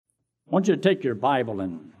I want you to take your Bible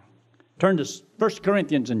and turn to 1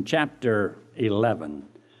 Corinthians in chapter 11.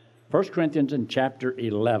 1 Corinthians in chapter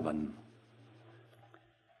 11.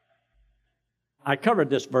 I covered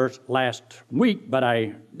this verse last week, but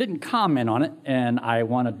I didn't comment on it, and I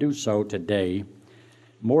want to do so today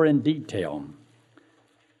more in detail.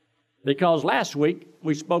 Because last week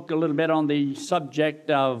we spoke a little bit on the subject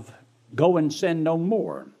of go and sin no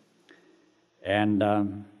more.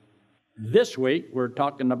 And this week we're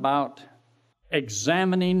talking about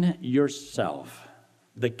examining yourself.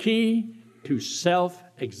 The key to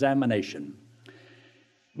self-examination.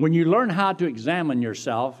 When you learn how to examine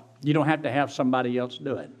yourself, you don't have to have somebody else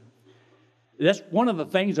do it. That's one of the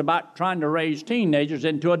things about trying to raise teenagers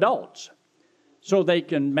into adults so they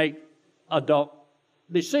can make adult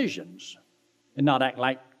decisions and not act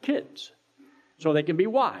like kids. So they can be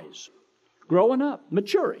wise, growing up,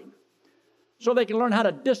 maturing, so they can learn how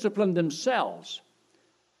to discipline themselves.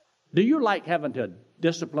 Do you like having to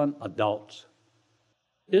discipline adults?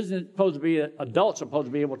 Isn't it supposed to be adults supposed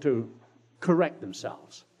to be able to correct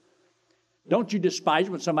themselves? Don't you despise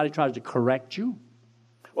when somebody tries to correct you?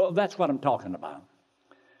 Well, that's what I'm talking about.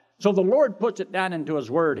 So the Lord puts it down into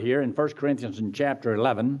His Word here in 1 Corinthians in chapter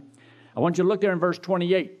 11. I want you to look there in verse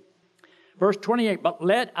 28. Verse 28, but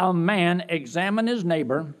let a man examine his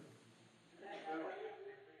neighbor.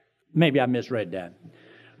 Maybe I misread that.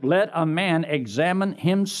 Let a man examine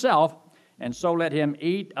himself, and so let him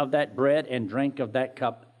eat of that bread and drink of that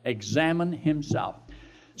cup. Examine himself.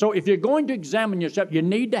 So if you're going to examine yourself, you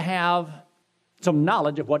need to have some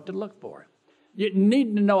knowledge of what to look for. You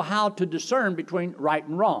need to know how to discern between right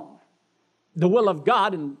and wrong, the will of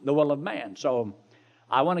God and the will of man. So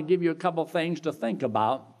I want to give you a couple things to think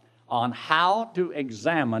about on how to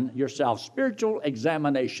examine yourself, spiritual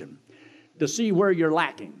examination, to see where you're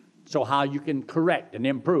lacking, so how you can correct and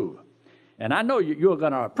improve. And I know you're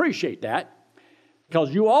going to appreciate that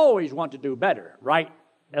because you always want to do better, right,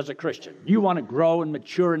 as a Christian. You want to grow and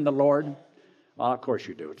mature in the Lord. Well, of course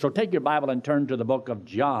you do. So take your Bible and turn to the book of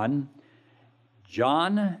John.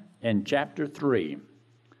 John in chapter 3.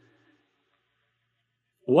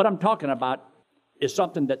 What I'm talking about is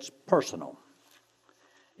something that's personal.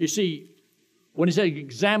 You see, when he says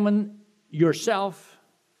examine yourself,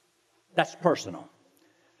 that's personal.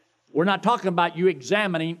 We're not talking about you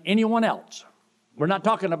examining anyone else. We're not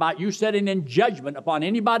talking about you setting in judgment upon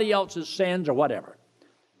anybody else's sins or whatever.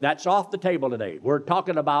 That's off the table today. We're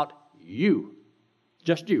talking about you.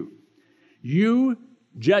 Just you. You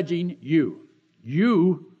judging you.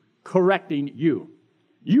 You correcting you.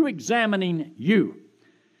 You examining you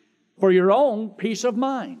for your own peace of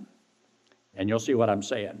mind. And you'll see what I'm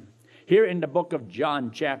saying. Here in the book of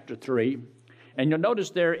John chapter 3, and you'll notice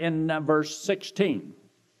there in verse 16,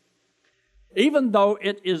 even though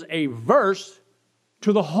it is a verse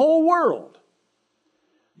to the whole world,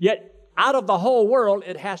 yet out of the whole world,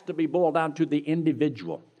 it has to be boiled down to the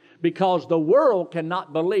individual. Because the world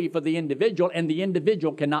cannot believe for the individual, and the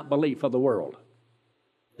individual cannot believe for the world.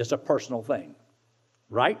 It's a personal thing,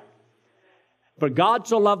 right? For God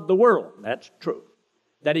so loved the world, that's true,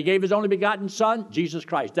 that He gave His only begotten Son, Jesus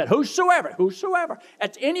Christ, that whosoever,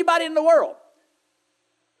 that's anybody in the world.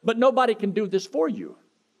 But nobody can do this for you.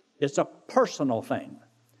 It's a personal thing.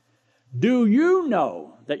 Do you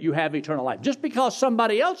know that you have eternal life? Just because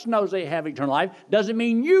somebody else knows they have eternal life doesn't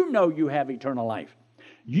mean you know you have eternal life.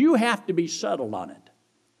 You have to be settled on it.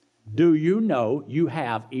 Do you know you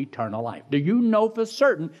have eternal life? Do you know for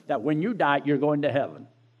certain that when you die, you're going to heaven?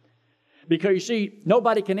 Because you see,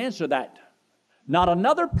 nobody can answer that. Not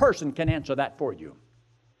another person can answer that for you.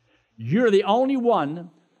 You're the only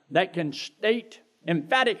one that can state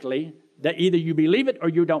emphatically that either you believe it or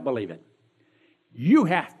you don't believe it. You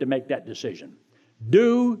have to make that decision.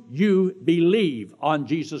 Do you believe on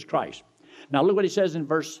Jesus Christ? Now look what he says in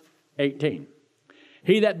verse 18.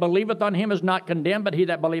 He that believeth on Him is not condemned, but he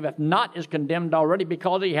that believeth not is condemned already,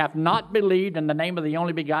 because he hath not believed in the name of the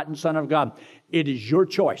only begotten Son of God. It is your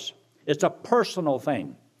choice. It's a personal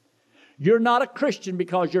thing. You're not a Christian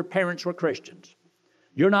because your parents were Christians.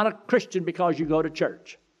 You're not a Christian because you go to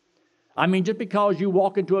church. I mean, just because you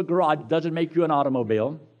walk into a garage doesn't make you an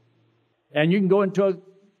automobile. And you can go into a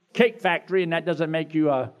cake factory and that doesn't make you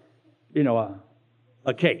a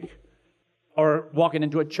cake. Or walking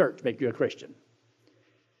into a church make you a Christian.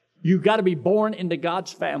 You've got to be born into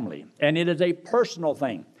God's family. And it is a personal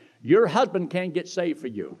thing. Your husband can't get saved for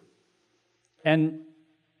you. And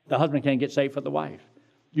the husband can't get saved for the wife.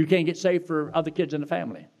 You can't get saved for other kids in the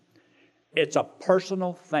family. It's a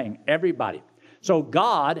personal thing. Everybody. So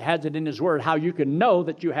God has it in His Word how you can know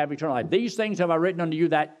that you have eternal life. These things have I written unto you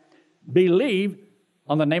that believe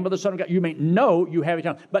on the name of the Son of God, you may know you have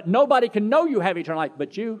eternal life. But nobody can know you have eternal life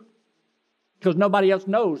but you, because nobody else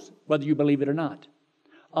knows whether you believe it or not,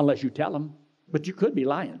 unless you tell them. But you could be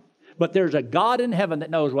lying. But there's a God in heaven that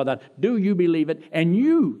knows whether, do you believe it? And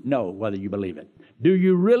you know whether you believe it. Do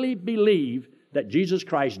you really believe that Jesus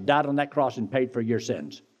Christ died on that cross and paid for your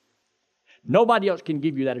sins? Nobody else can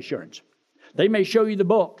give you that assurance. They may show you the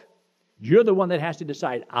book. You're the one that has to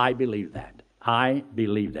decide, I believe that. I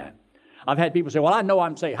believe that. I've had people say, well, I know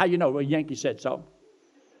I'm saved. How do you know? Well, Yankee said so.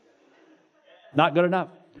 Not good enough.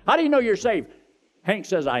 How do you know you're saved? Hank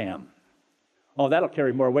says I am. Oh, that'll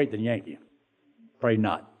carry more weight than Yankee. Pray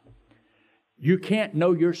not. You can't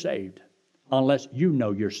know you're saved unless you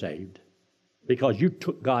know you're saved, because you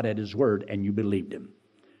took God at His word and you believed Him.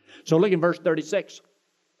 So look in verse 36.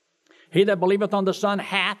 He that believeth on the Son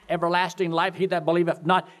hath everlasting life. He that believeth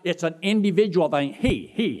not, it's an individual thing.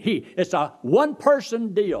 He. It's a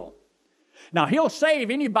one-person deal. Now, He'll save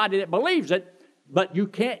anybody that believes it, but you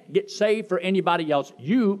can't get saved for anybody else.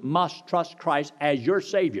 You must trust Christ as your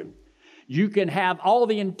Savior. You can have all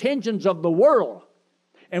the intentions of the world,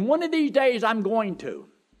 and one of these days I'm going to.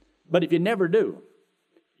 But if you never do,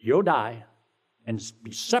 you'll die and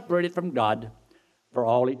be separated from God for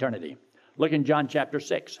all eternity. Look in John chapter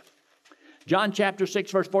 6. John chapter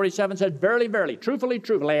 6 verse 47 says, Verily, verily, truthfully,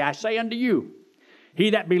 truthfully, I say unto you,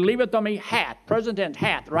 he that believeth on me hath, present tense,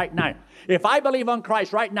 hath, right now. If I believe on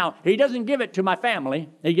Christ right now, He doesn't give it to my family.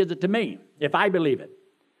 He gives it to me, if I believe it.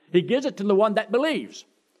 He gives it to the one that believes.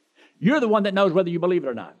 You're the one that knows whether you believe it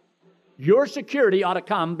or not. Your security ought to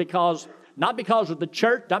come not because of the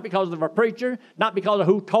church, not because of a preacher, not because of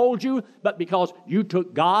who told you, but because you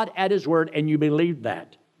took God at His word and you believed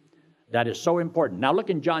that. That is so important. Now look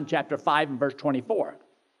in John chapter 5 and verse 24.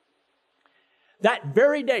 That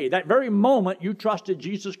very day, that very moment, you trusted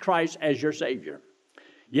Jesus Christ as your Savior.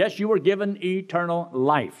 Yes, you were given eternal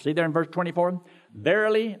life. See there in verse 24?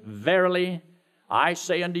 Verily, verily, I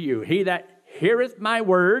say unto you, he that heareth my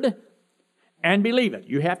word and believeth.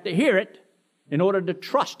 You have to hear it in order to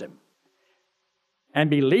trust Him. And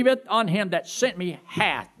believeth on Him that sent me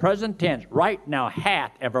hath, present tense, right now,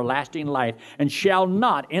 hath everlasting life, and shall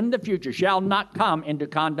not, in the future, shall not come into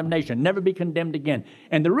condemnation, never be condemned again.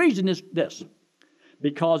 And the reason is this,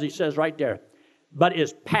 because He says right there, but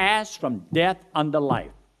is passed from death unto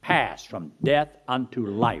life. Passed from death unto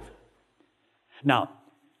life. Now,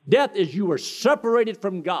 death is you were separated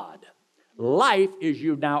from God. Life is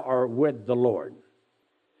you now are with the Lord.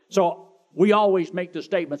 So, we always make the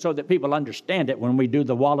statement so that people understand it when we do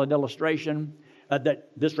the wallet illustration, that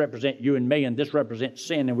this represents you and me, and this represents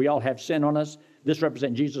sin, and we all have sin on us. This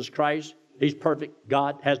represents Jesus Christ. He's perfect.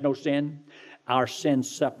 God has no sin. Our sin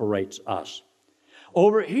separates us.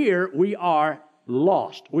 Over here, we are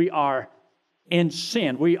lost. We are in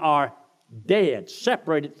sin. We are dead,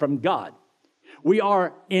 separated from God. We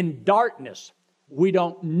are in darkness. We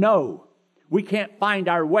don't know. We can't find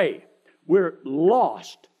our way. We're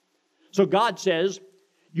lost. So God says,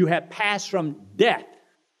 you have passed from death,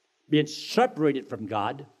 being separated from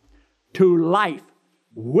God, to life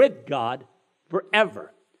with God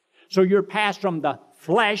forever. So you're passed from the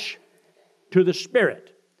flesh to the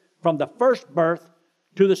spirit, from the first birth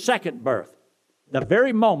to the second birth, the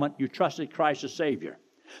very moment you trusted Christ as Savior.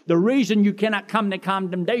 The reason you cannot come to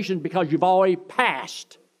condemnation because you've already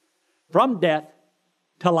passed from death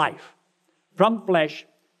to life, from flesh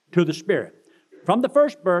to the spirit, from the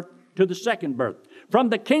first birth to the second birth, from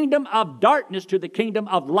the kingdom of darkness to the kingdom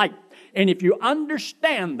of light. And if you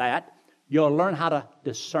understand that, you'll learn how to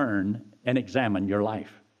discern and examine your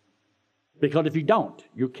life. Because if you don't,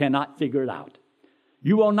 you cannot figure it out.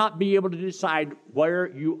 You will not be able to decide where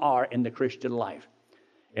you are in the Christian life.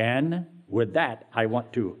 And with that, I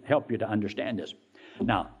want to help you to understand this.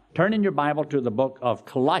 Now, turn in your Bible to the book of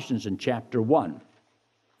Colossians in chapter 1.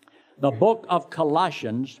 The book of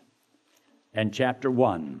Colossians and chapter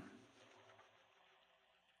 1.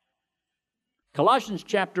 Colossians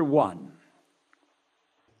chapter 1.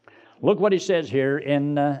 Look what he says here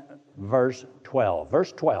in verse 12.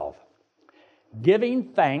 Verse 12.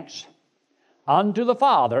 Giving thanks unto the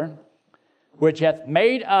Father, which hath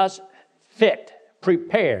made us fit,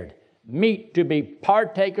 prepared, meet to be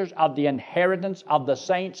partakers of the inheritance of the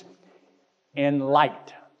saints in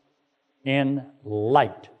light. In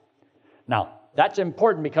light. Now, that's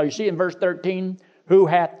important because you see in verse 13, who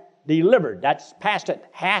hath delivered, that's past it,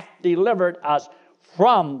 hath delivered us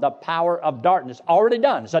from the power of darkness. Already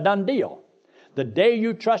done. It's a done deal. The day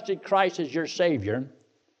you trusted Christ as your Savior,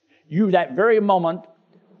 you that very moment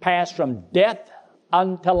passed from death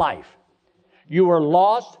unto life. You were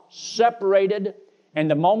lost, separated, and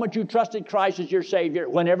the moment you trusted Christ as your Savior,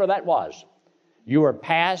 whenever that was, You are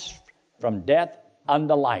passed from death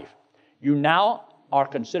unto life. You now are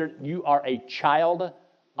considered, you are a child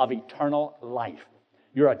of eternal life.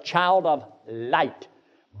 You're a child of light,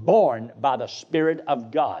 born by the Spirit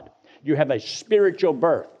of God. You have a spiritual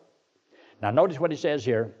birth. Now notice what he says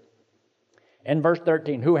here in verse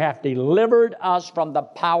 13. Who hath delivered us from the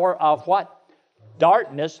power of what?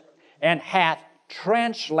 Darkness, and hath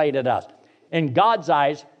translated us. In God's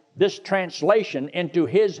eyes, this translation into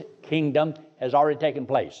His kingdom has already taken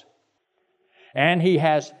place. And He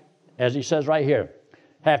has, as he says right here,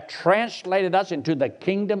 have translated us into the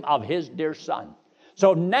kingdom of His dear Son.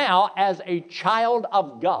 So now, as a child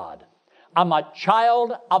of God, I'm a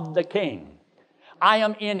child of the King. I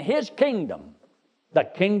am in His kingdom, the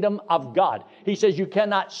kingdom of God. He says you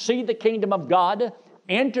cannot see the kingdom of God,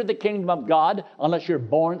 enter the kingdom of God, unless you're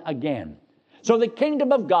born again. So the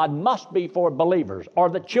kingdom of God must be for believers or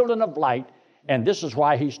the children of light, and this is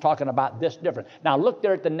why he's talking about this different. Now look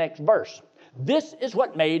there at the next verse. This is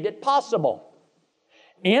what made it possible.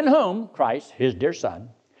 In whom, Christ, His dear Son,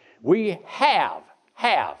 we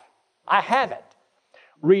I have it,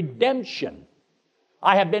 redemption.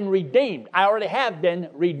 I have been redeemed. I already have been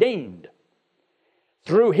redeemed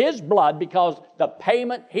through His blood, because the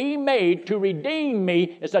payment He made to redeem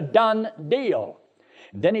me is a done deal.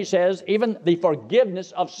 And then he says, even the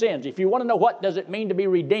forgiveness of sins. If you want to know what does it mean to be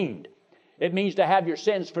redeemed, it means to have your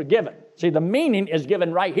sins forgiven. See, the meaning is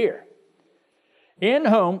given right here. In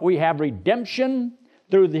whom we have redemption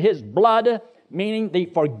through His blood, meaning the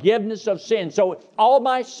forgiveness of sins. So all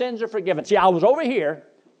my sins are forgiven. See, I was over here.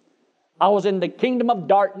 I was in the kingdom of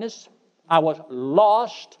darkness. I was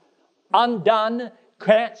lost, undone,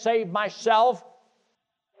 can't save myself.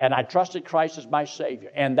 And I trusted Christ as my Savior.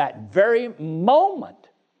 And that very moment,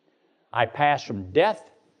 I passed from death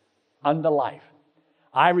unto life.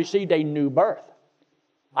 I received a new birth.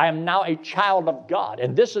 I am now a child of God.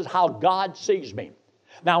 And this is how God sees me.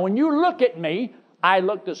 Now, when you look at me, I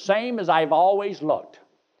look the same as I've always looked.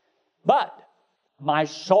 But my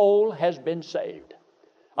soul has been saved.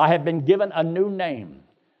 I have been given a new name.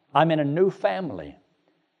 I'm in a new family.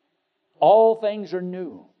 All things are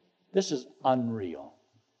new. This is unreal.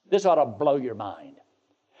 This ought to blow your mind.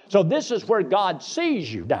 So this is where God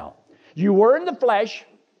sees you now. You were in the flesh,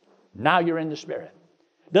 now you're in the Spirit.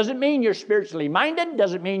 Doesn't mean you're spiritually minded.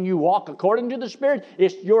 Doesn't mean you walk according to the Spirit.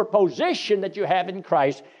 It's your position that you have in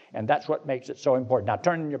Christ, and that's what makes it so important. Now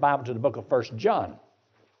turn in your Bible to the book of 1 John.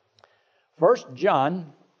 1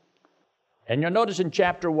 John, and you'll notice in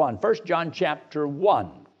chapter 1, 1 John chapter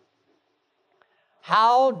 1.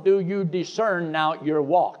 How do you discern now your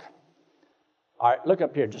walk? All right, look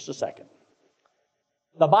up here just a second.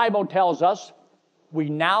 The Bible tells us we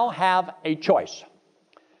now have a choice.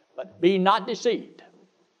 But be not deceived.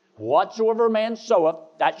 Whatsoever man soweth,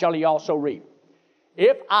 that shall he also reap.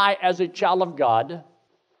 If I, as a child of God,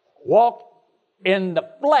 walk in the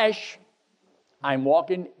flesh, I'm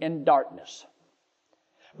walking in darkness.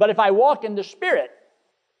 But if I walk in the Spirit,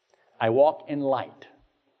 I walk in light.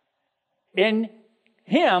 In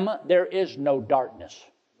Him, there is no darkness.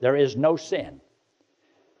 There is no sin.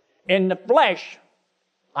 In the flesh,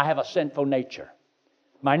 I have a sinful nature.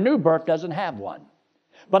 My new birth doesn't have one.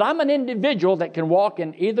 But I'm an individual that can walk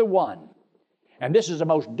in either one. And this is the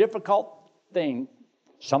most difficult thing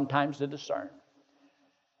sometimes to discern,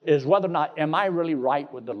 is whether or not, am I really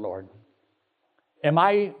right with the Lord? Am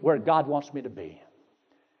I where God wants me to be?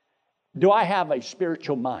 Do I have a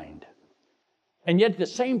spiritual mind? And yet at the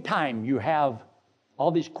same time, you have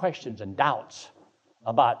all these questions and doubts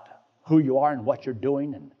about who you are and what you're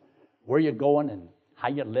doing and where you're going and how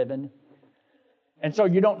you're living. And so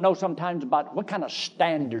you don't know sometimes about what kind of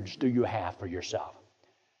standards do you have for yourself.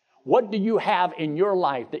 What do you have in your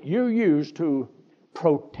life that you use to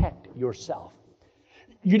protect yourself?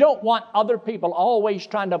 You don't want other people always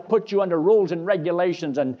trying to put you under rules and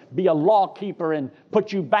regulations and be a law keeper and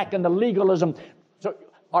put you back into legalism. So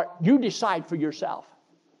you decide for yourself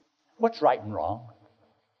what's right and wrong.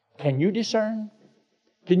 Can you discern?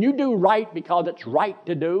 Can you do right because it's right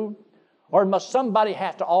to do? Or must somebody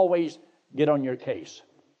have to always get on your case?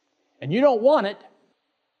 And you don't want it,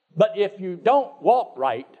 but if you don't walk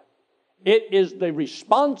right, it is the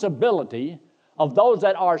responsibility of those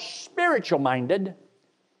that are spiritual minded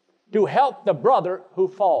to help the brother who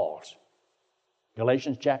falls.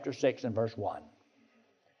 Galatians chapter 6 and verse 1.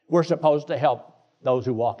 We're supposed to help those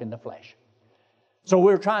who walk in the flesh. So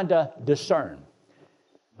we're trying to discern.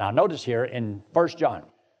 Now notice here in 1 John.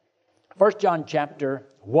 1 John chapter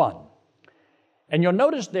 1. And you'll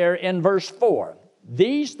notice there in verse 4,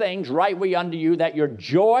 these things write we unto you that your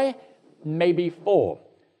joy may be full.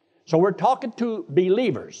 So we're talking to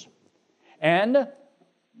believers. And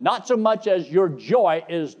not so much as your joy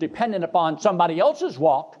is dependent upon somebody else's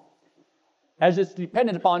walk, as it's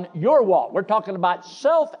dependent upon your walk. We're talking about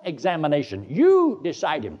self-examination. You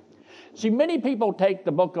deciding. See, many people take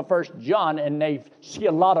the book of 1 John and they see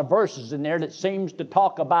a lot of verses in there that seems to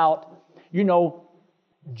talk about,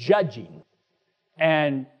 judging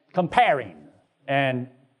and comparing, and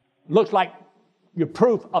looks like your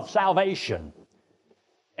proof of salvation.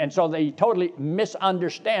 And so they totally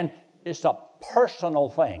misunderstand it's a personal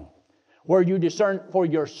thing where you discern for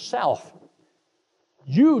yourself.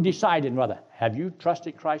 You decided whether, have you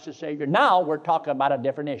trusted Christ as Savior? Now we're talking about a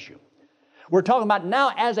different issue. We're talking about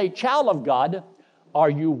now as a child of God, are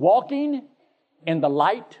you walking in the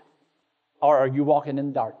light or are you walking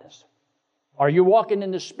in darkness? Are you walking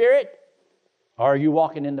in the Spirit or are you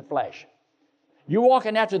walking in the flesh? You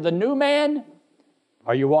walking after the new man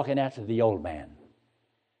or are you walking after the old man?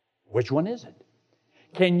 Which one is it?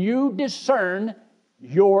 Can you discern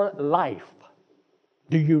your life?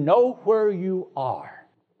 Do you know where you are?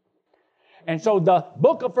 And so the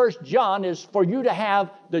book of 1 John is for you to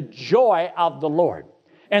have the joy of the Lord.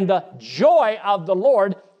 And the joy of the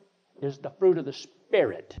Lord is the fruit of the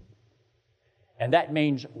Spirit. And that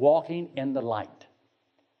means walking in the light.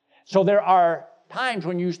 So there are times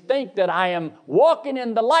when you think that I am walking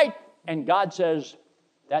in the light, and God says,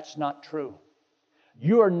 that's not true.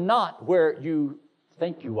 You are not where you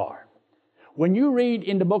think you are. When you read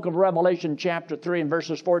in the book of Revelation chapter 3 and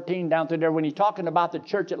verses 14 down through there, when he's talking about the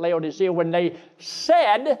church at Laodicea, when they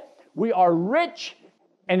said, we are rich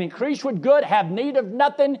and increase with good, have need of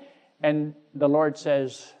nothing, and the Lord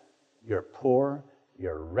says, you're poor,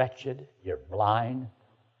 you're wretched, you're blind,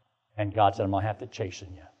 and God said, I'm going to have to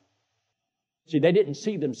chasten you. See, they didn't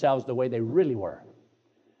see themselves the way they really were.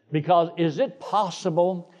 Because is it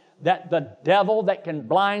possible that the devil that can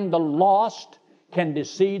blind the lost can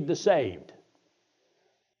deceive the saved?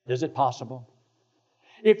 Is it possible?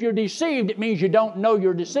 If you're deceived, it means you don't know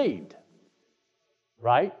you're deceived.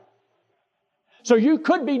 Right? So you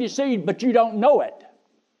could be deceived, but you don't know it.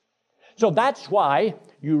 So that's why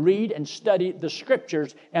you read and study the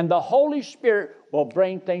Scriptures, and the Holy Spirit will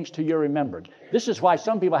bring things to your remembrance. This is why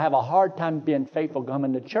some people have a hard time being faithful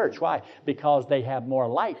coming to church. Why? Because they have more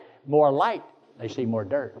light. More light, they see more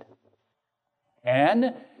dirt.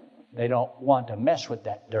 And they don't want to mess with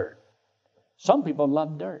that dirt. Some people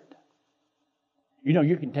love dirt.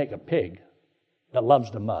 You can take a pig that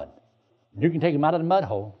loves the mud. You can take him out of the mud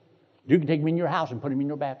hole. You can take him in your house and put him in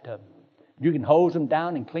your bathtub. You can hose him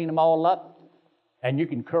down and clean him all up. And you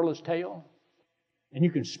can curl his tail. And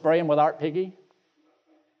you can spray him with Art Piggy.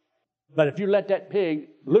 But if you let that pig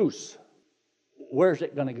loose, where's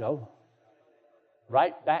it going to go?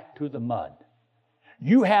 Right back to the mud.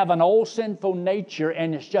 You have an old sinful nature,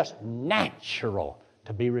 and it's just natural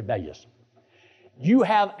to be rebellious. You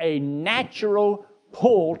have a natural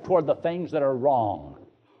pull toward the things that are wrong.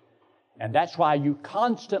 And that's why you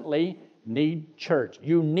constantly need church.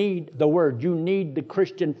 You need the Word. You need the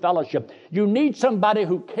Christian fellowship. You need somebody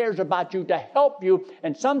who cares about you to help you.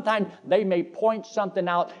 And sometimes they may point something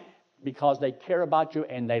out because they care about you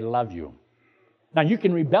and they love you. Now, you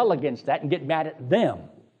can rebel against that and get mad at them.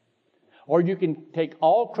 Or you can take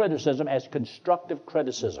all criticism as constructive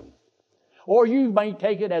criticism. Or you may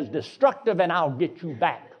take it as destructive and I'll get you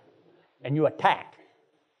back. And you attack.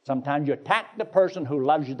 Sometimes you attack the person who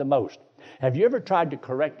loves you the most. Have you ever tried to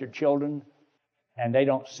correct your children and they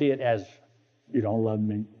don't see it as, you don't love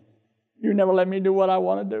me. You never let me do what I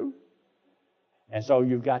want to do. And so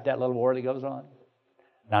you've got that little word that goes on.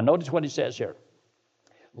 Now notice what he says here.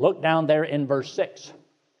 Look down there in verse 6.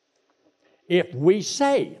 If we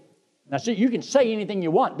say, now see, you can say anything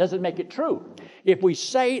you want, doesn't make it true. If we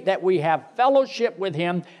say that we have fellowship with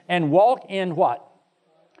him and walk in what?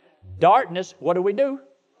 Darkness, what do?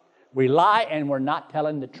 We lie and we're not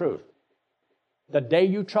telling the truth. The day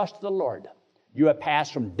you trust the Lord, you have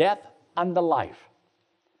passed from death unto life.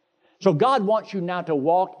 So God wants you now to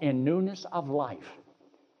walk in newness of life.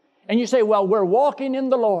 And you say, well, we're walking in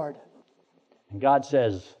the Lord. And God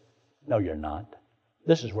says, no, you're not.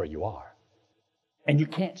 This is where you are. And you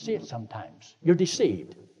can't see it sometimes. You're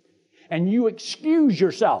deceived. And you excuse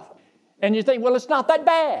yourself. And you think, well, it's not that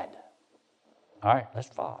bad. All right, let's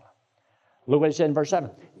follow. Look what he said in verse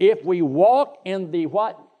 7. If we walk in the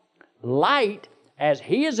what? Light, as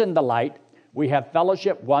he is in the light, we have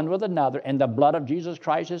fellowship one with another, and the blood of Jesus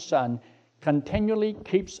Christ, his Son, continually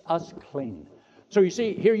keeps us clean. So you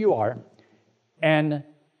see, here you are, and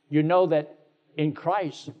you know that in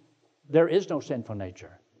Christ, there is no sinful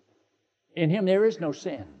nature. In him, there is no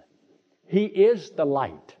sin. He is the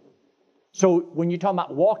light. So when you talk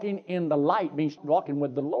about walking in the light, means walking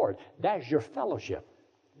with the Lord. That's your fellowship.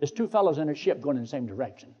 There's two fellows in a ship going in the same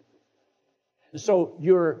direction. So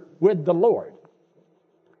you're with the Lord.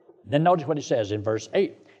 Then notice what it says in verse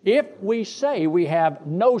 8. If we say we have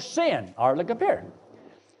no sin, or look up here.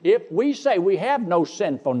 If we say we have no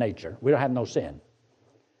sinful nature, we don't have no sin.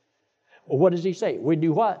 Well, what does he say? We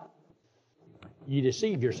do what? You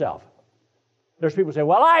deceive yourself. There's people who say,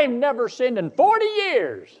 well, I've never sinned in 40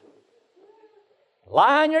 years.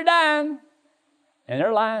 Lying, you're dying. And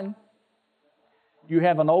they're lying. You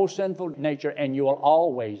have an old sinful nature, and you will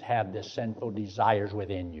always have the sinful desires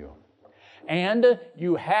within you. And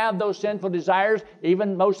you have those sinful desires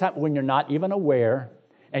even most times when you're not even aware.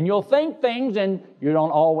 And you'll think things, and you don't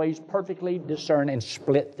always perfectly discern and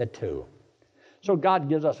split the two. So God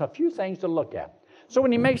gives us a few things to look at. So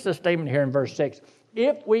when he makes the statement here in verse 6,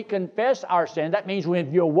 if we confess our sin, that means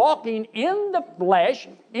when you're walking in the flesh,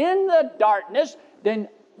 in the darkness, then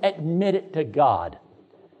admit it to God.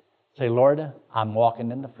 Say, Lord, I'm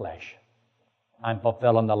walking in the flesh. I'm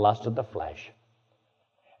fulfilling the lust of the flesh.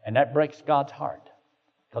 And that breaks God's heart,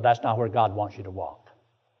 because that's not where God wants you to walk.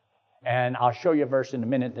 And I'll show you a verse in a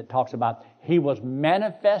minute that talks about he was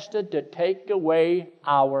manifested to take away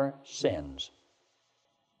our sins.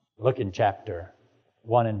 Look in chapter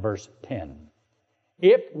 1 and verse 10.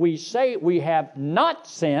 If we say we have not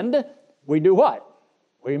sinned, we do what?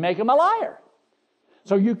 We make him a liar.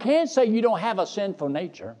 So you can't say you don't have a sinful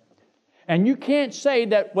nature. And you can't say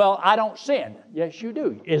that, well, I don't sin. Yes, you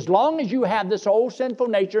do. As long as you have this old sinful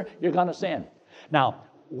nature, you're going to sin. Now,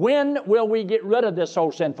 when will we get rid of this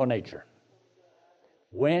old sinful nature?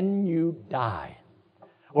 When you die.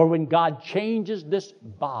 Or when God changes this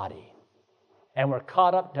body and we're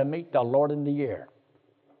caught up to meet the Lord in the air.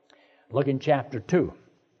 Look in chapter 2.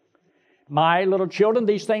 My little children,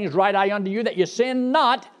 these things write I unto you, that you sin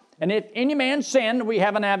not. And if any man sin, we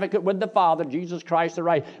have an advocate with the Father, Jesus Christ the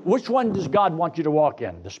right. Which one does God want you to walk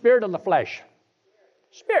in? The spirit or the flesh?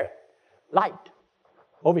 Spirit. Light.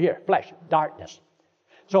 Over here, flesh, darkness.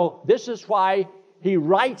 So this is why he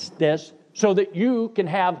writes this, so that you can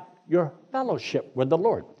have your fellowship with the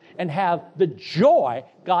Lord and have the joy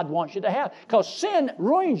God wants you to have. Because sin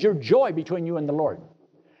ruins your joy between you and the Lord.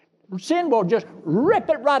 Sin will just rip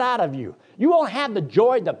it right out of you. You won't have the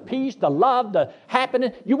joy, the peace, the love, the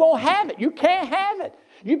happiness. You won't have it. You can't have it.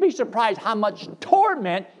 You'd be surprised how much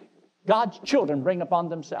torment God's children bring upon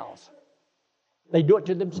themselves. They do it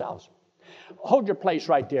to themselves. Hold your place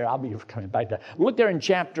right there. I'll be coming back to that. Look there in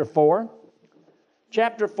chapter 4.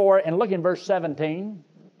 Chapter 4, and look in verse 17.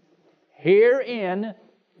 Herein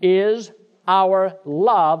is our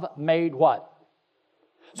love made what?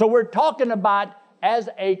 So we're talking about, as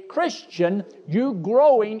a Christian, you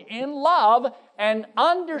growing in love and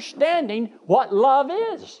understanding what love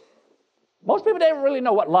is. Most people don't really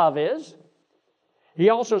know what love is. He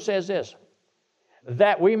also says this,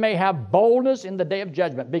 that we may have boldness in the day of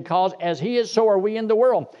judgment, because as he is, so are we in the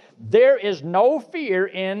world. There is no fear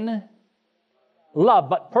in love,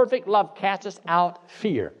 but perfect love casteth out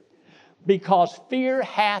fear. Because fear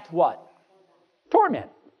hath what?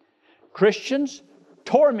 Torment. Christians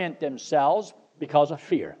torment themselves because of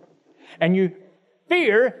fear. And you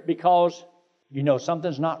fear because you know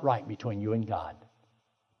something's not right between you and God.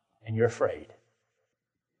 And you're afraid.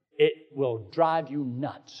 It will drive you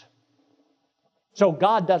nuts. So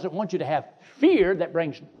God doesn't want you to have fear that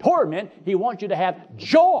brings torment. He wants you to have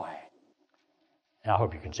joy. And I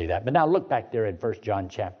hope you can see that. But now look back there in 1 John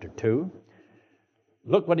chapter 2.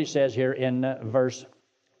 Look what he says here in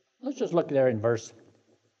let's just look there in verse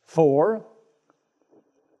 4.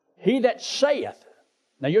 He that saith.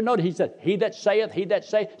 Now you'll notice he said, he that saith, he that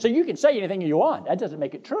saith. So you can say anything you want. That doesn't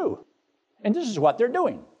make it true. And this is what they're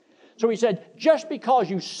doing. So he said, just because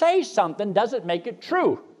you say something doesn't make it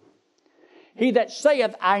true. He that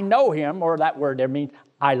saith, I know him, or that word there means,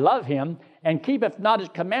 I love him, and keepeth not his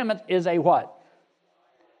commandments is a what?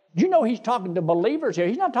 Do you know he's talking to believers here?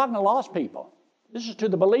 He's not talking to lost people. This is to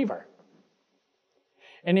the believer.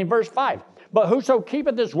 And in verse 5, but whoso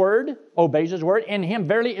keepeth his word, obeys his word, in him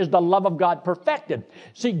verily is the love of God perfected.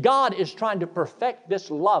 See, God is trying to perfect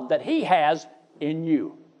this love that he has in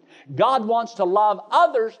you. God wants to love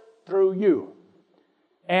others through you.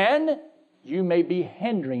 And you may be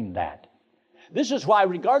hindering that. This is why,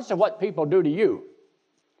 regardless of what people do to you,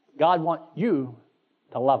 God wants you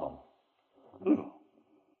to love them. Ooh.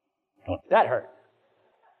 That hurt.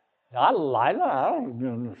 I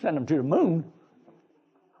don't send them to the moon.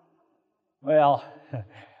 Well,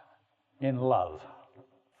 in love.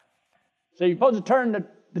 So you're supposed to turn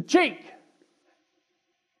the cheek.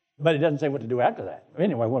 But it doesn't say what to do after that.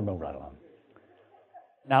 Anyway, we'll move right along.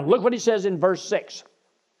 Now look what he says in verse 6.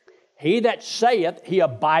 He that saith he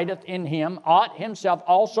abideth in him ought himself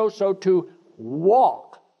also so to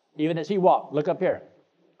walk, even as he walked. Look up here.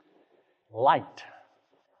 Light,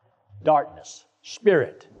 darkness,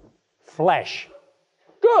 spirit, flesh.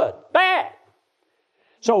 Good, bad.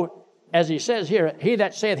 So, as he says here, he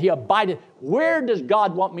that saith he abideth, where does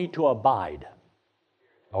God want me to abide?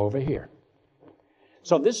 Over here.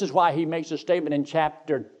 So this is why he makes a statement in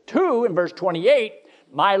chapter 2 in verse 28,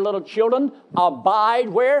 my little children, abide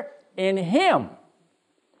where? In him,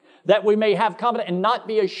 that we may have confidence and not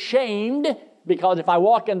be ashamed, because if I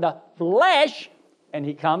walk in the flesh and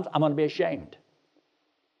he comes, I'm going to be ashamed.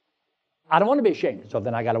 I don't want to be ashamed, so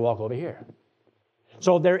then I got to walk over here.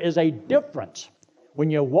 So there is a difference when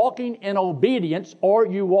you're walking in obedience or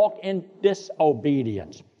you walk in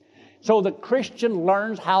disobedience. So the Christian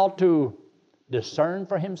learns how to discern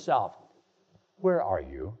for himself. Where are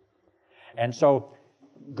you? And so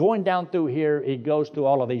going down through here, he goes through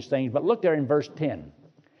all of these things. But look there in verse 10.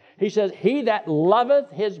 He says, he that loveth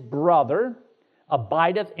his brother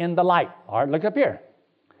abideth in the light. All right, look up here.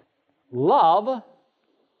 Love,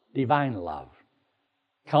 divine love,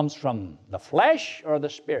 comes from the flesh or the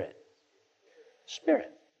spirit?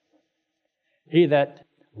 Spirit. He that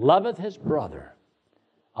loveth his brother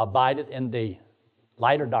abideth in the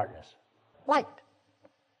light or darkness? Light.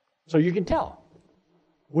 So you can tell.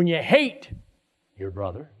 When you hate your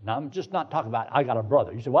brother, now I'm just not talking about I got a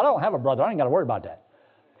brother. You say, well, I don't have a brother. I ain't got to worry about that.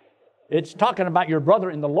 It's talking about your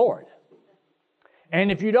brother in the Lord.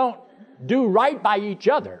 And if you don't do right by each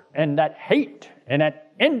other, and that hate and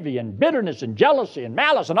that envy and bitterness and jealousy and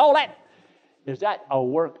malice and all that, is that a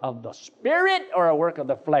work of the Spirit or a work of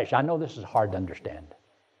the flesh? I know this is hard to understand.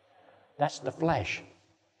 That's the flesh.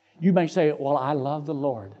 You may say, well, I love the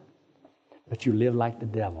Lord, but you live like the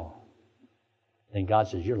devil. Then God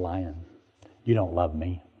says, you're lying. You don't love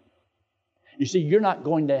me. You see, you're not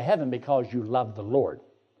going to heaven because you love the Lord.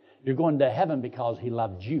 You're going to heaven because he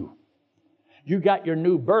loved you. You got your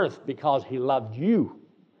new birth because he loved you.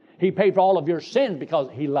 He paid for all of your sins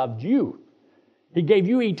because he loved you. He gave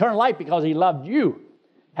you eternal life because he loved you.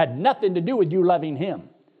 Had nothing to do with you loving him.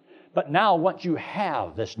 But now once you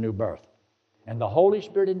have this new birth and the Holy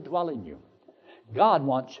Spirit indwelling you, God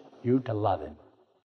wants you to love him.